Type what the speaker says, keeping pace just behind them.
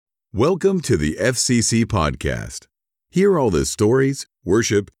Welcome to the FCC Podcast. Hear all the stories,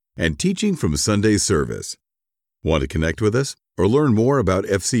 worship, and teaching from Sunday service. Want to connect with us or learn more about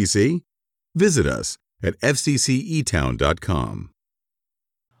FCC? Visit us at fccetown.com.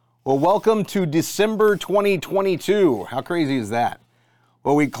 Well, welcome to December 2022. How crazy is that?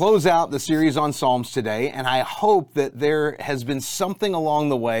 Well, we close out the series on Psalms today, and I hope that there has been something along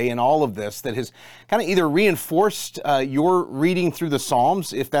the way in all of this that has kind of either reinforced your reading through the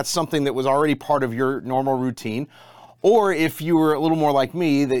Psalms, if that's something that was already part of your normal routine, or if you were a little more like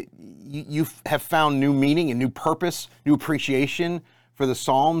me, that you have found new meaning and new purpose, new appreciation for the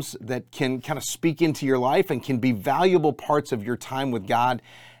Psalms that can kind of speak into your life and can be valuable parts of your time with God,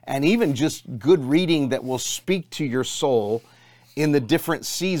 and even just good reading that will speak to your soul in the different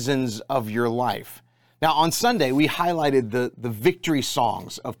seasons of your life. Now, on Sunday, we highlighted the victory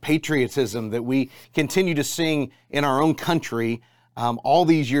songs of patriotism that we continue to sing in our own country all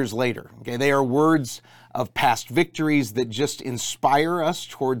these years later. Okay, they are words of past victories that just inspire us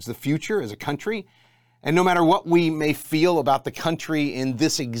towards the future as a country. And no matter what we may feel about the country in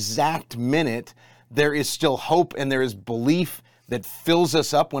this exact minute, there is still hope and there is belief that fills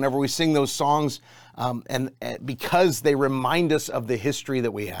us up whenever we sing those songs, and because they remind us of the history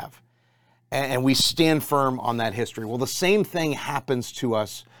that we have, and we stand firm on that history. Well, the same thing happens to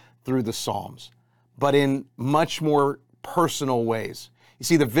us through the Psalms, but in much more personal ways. You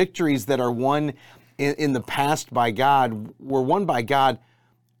see, the victories that are won in the past by God were won by God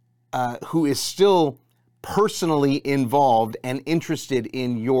who is still personally involved and interested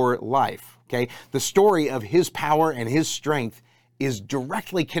in your life, okay? The story of his power and his strength is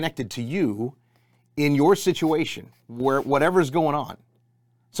directly connected to you in your situation, where whatever's going on.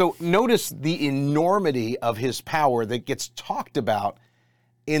 So notice the enormity of his power that gets talked about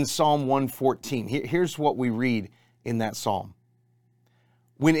in Psalm 114. Here's what we read in that psalm.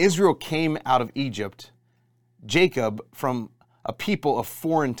 When Israel came out of Egypt, Jacob from a people of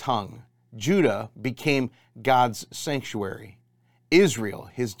foreign tongue, Judah became God's sanctuary, Israel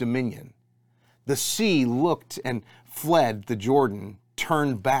his dominion. The sea looked and fled, the Jordan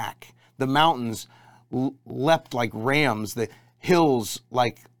turned back. The mountains leapt like rams, the hills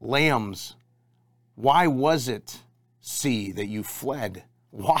like lambs. Why was it, sea, that you fled?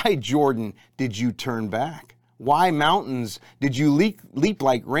 Why, Jordan, did you turn back? Why, mountains, did you leap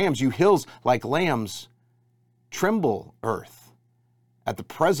like rams, you hills like lambs? Tremble, earth, at the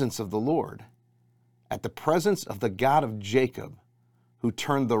presence of the Lord, at the presence of the God of Jacob, who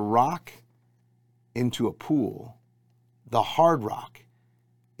turned the rock into a pool, the hard rock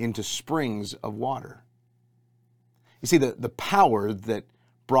into springs of water. You see, the power that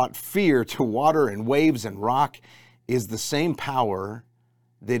brought fear to water and waves and rock is the same power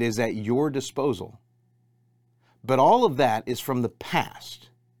that is at your disposal. But all of that is from the past,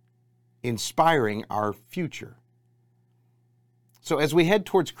 inspiring our future. So as we head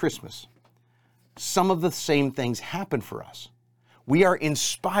towards Christmas, some of the same things happen for us. We are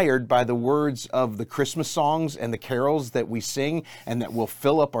inspired by the words of the Christmas songs and the carols that we sing and that will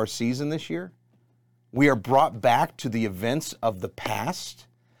fill up our season this year. We are brought back to the events of the past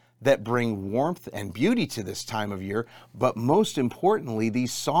that bring warmth and beauty to this time of year. But most importantly,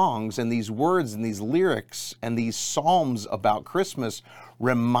 these songs and these words and these lyrics and these psalms about Christmas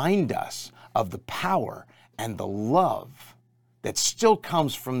remind us of the power and the love that still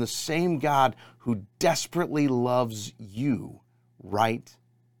comes from the same God who desperately loves you right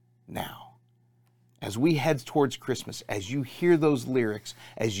now. As we head towards Christmas, as you hear those lyrics,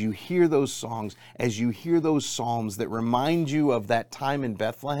 as you hear those songs, as you hear those psalms that remind you of that time in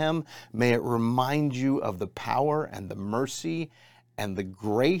Bethlehem, may it remind you of the power and the mercy and the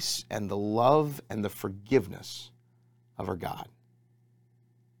grace and the love and the forgiveness of our God.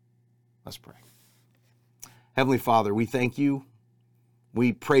 Let's pray. Heavenly Father, we thank you.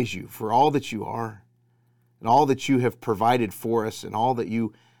 We praise you for all that you are, and all that you have provided for us, and all that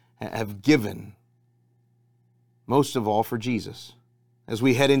you have given, most of all for Jesus. As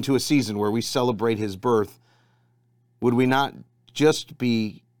we head into a season where we celebrate his birth, would we not just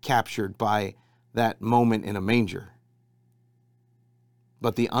be captured by that moment in a manger,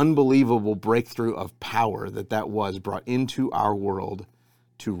 but the unbelievable breakthrough of power that was brought into our world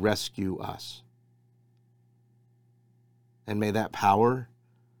to rescue us? And may that power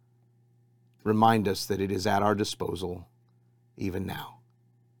remind us that it is at our disposal even now.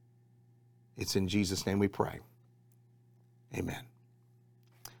 It's in Jesus' name we pray. Amen.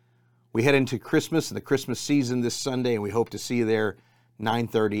 We head into Christmas and the Christmas season this Sunday, and we hope to see you there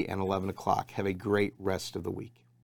 9:30 and 11 o'clock. Have a great rest of the week.